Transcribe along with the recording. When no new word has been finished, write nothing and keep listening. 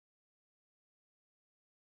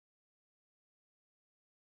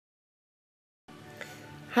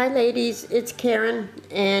Hi ladies, it's Karen,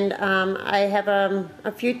 and I have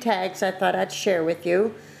a few tags I thought I'd share with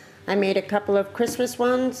you. I made a couple of Christmas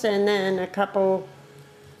ones and then a couple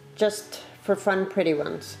just for fun pretty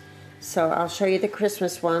ones. So I'll show you the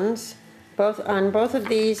Christmas ones. On both of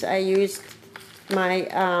these I used my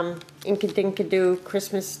Inkadinkado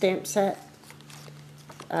Christmas stamp set,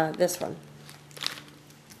 this one.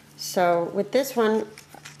 So with this one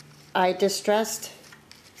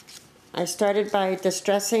I started by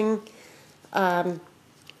distressing the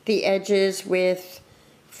edges with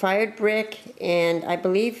fired brick and I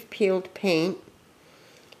believe peeled paint.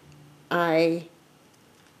 I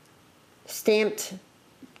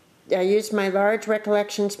used my large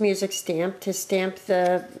Recollections music stamp to stamp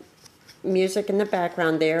the music in the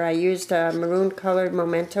background there. I used a maroon colored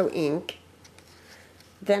Memento ink.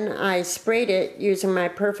 Then I sprayed it using my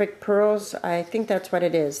Perfect Pearls. I think that's what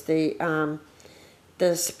it is. The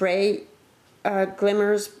spray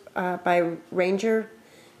glimmers by Ranger.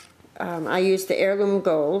 I used the Heirloom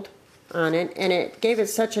Gold on it, and it gave it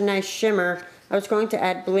such a nice shimmer. I was going to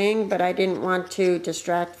add bling, but I didn't want to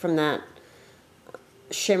distract from that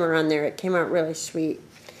shimmer on there. It came out really sweet.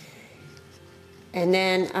 And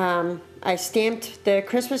then I stamped the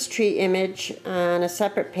Christmas tree image on a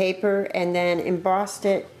separate paper and then embossed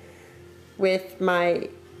it with my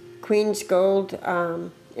Queen's Gold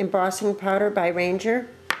embossing powder by Ranger,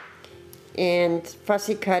 and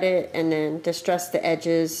fussy cut it and then distressed the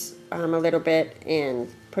edges a little bit and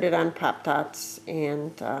put it on Pop Dots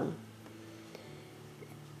and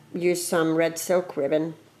used some red silk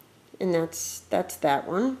ribbon, and that's that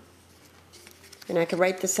one. And I could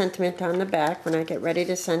write the sentiment on the back when I get ready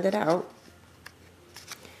to send it out.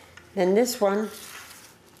 Then this one,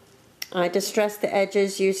 I distressed the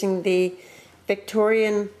edges using the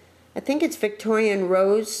Victorian, I think it's Victorian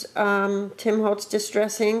Rose Tim Holtz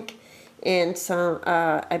Distress ink, and some,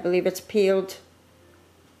 I believe it's peeled,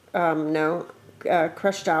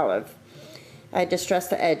 crushed olive. I distressed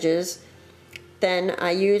the edges. Then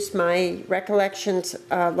I used my Recollections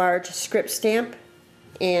large script stamp,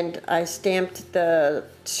 and I stamped the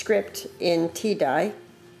script in tea dye.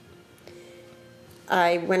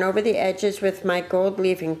 I went over the edges with my gold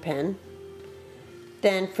leaving pen.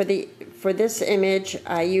 Then for this image,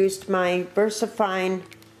 I used my VersaFine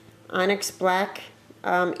Onyx Black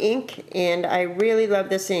ink, and I really love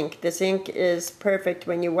this ink. This ink is perfect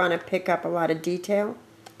when you want to pick up a lot of detail.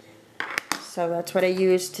 So that's what I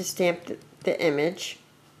used to stamp the image.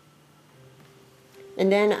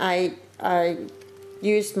 And then I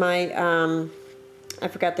used my, I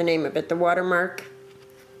forgot the name of it, the watermark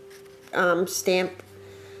stamp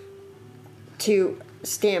to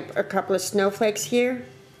stamp a couple of snowflakes here.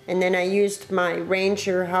 And then I used my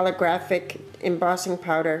Ranger holographic embossing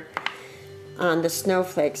powder on the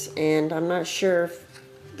snowflakes, and I'm not sure if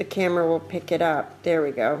the camera will pick it up. There we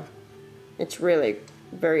go. It's really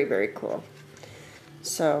very, very cool.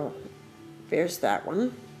 So there's that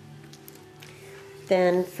one.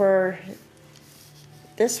 Then for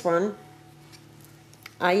this one,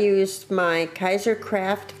 I used my Kaiser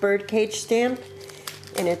Craft birdcage stamp,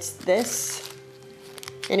 and it's this.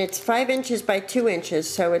 And it's 5 inches by 2 inches,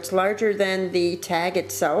 so it's larger than the tag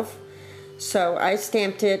itself. So I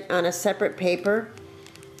stamped it on a separate paper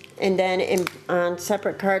and then on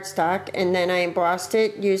separate cardstock, and then I embossed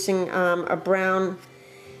it using a brown,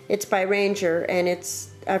 it's by Ranger, and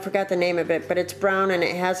it's, I forgot the name of it, but it's brown and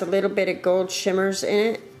it has a little bit of gold shimmers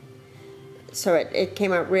in it. So it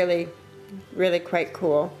came out really, really quite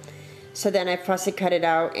cool. So then I fussy cut it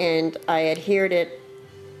out and I adhered it.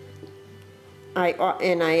 I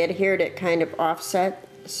adhered it kind of offset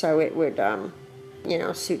so it would,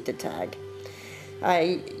 suit the tag.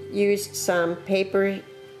 I used some paper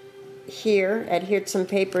here, adhered some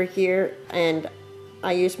paper here, and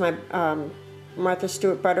I used my Martha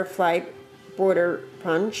Stewart butterfly border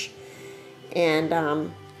punch, and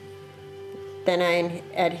then I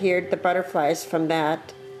adhered the butterflies from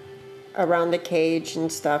that around the cage and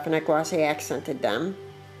stuff, and I glossy accented them.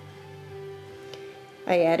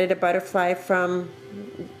 I added a butterfly from,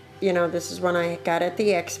 this is one I got at the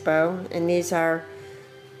expo, and these are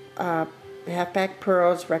halfback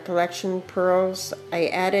pearls, Recollection pearls. I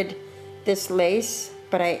added this lace,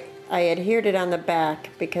 but I adhered it on the back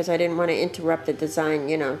because I didn't want to interrupt the design,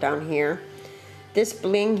 down here. This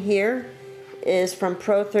bling here is from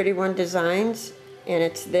Pro 31 Designs, and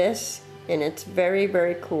it's this, and it's very,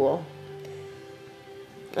 very cool.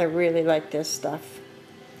 I really like this stuff.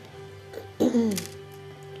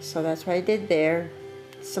 So that's what I did there.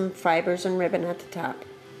 Some fibers and ribbon at the top.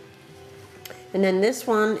 And then this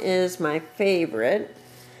one is my favorite.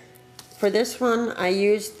 For this one, I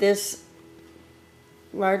used this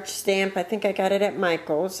large stamp. I think I got it at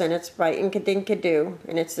Michael's, and it's by Inkadinkado,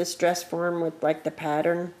 and it's this dress form with like the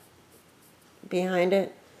pattern behind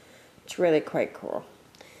it. It's really quite cool.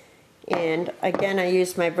 And again, I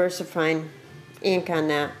used my VersaFine ink on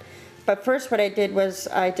that. But first what I did was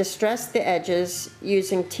I distressed the edges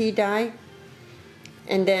using tea dye,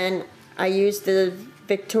 and then I used the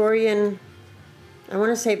Victorian, I want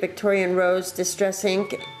to say Victorian Rose Distress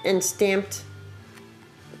ink, and stamped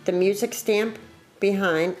the music stamp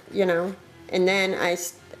behind, you know, and then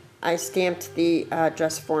I stamped the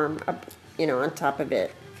dress form up, you know, on top of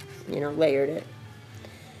it, you know, layered it.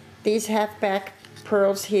 These half-back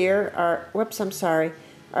pearls here are, whoops, I'm sorry,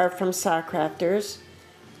 are from Saw Crafters.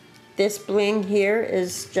 This bling here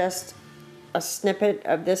is just a snippet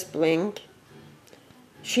of this bling.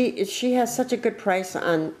 She has such a good price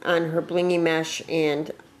on her blingy mesh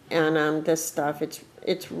and this stuff.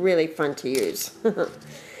 It's really fun to use.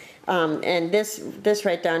 And this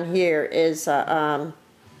right down here is a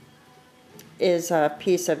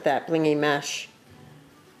piece of that blingy mesh.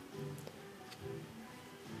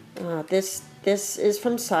 This is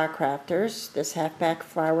from Saw Crafters. This halfback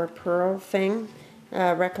flower pearl thing,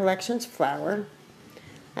 Recollections flower.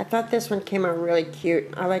 I thought this one came out really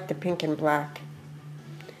cute. I like the pink and black.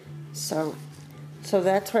 So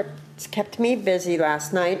that's what's kept me busy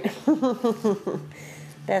last night.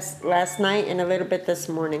 That's last night and a little bit this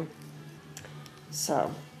morning.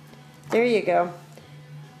 So there you go.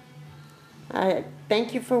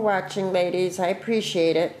 Thank you for watching, ladies. I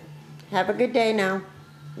appreciate it. Have a good day now.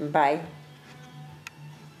 Bye.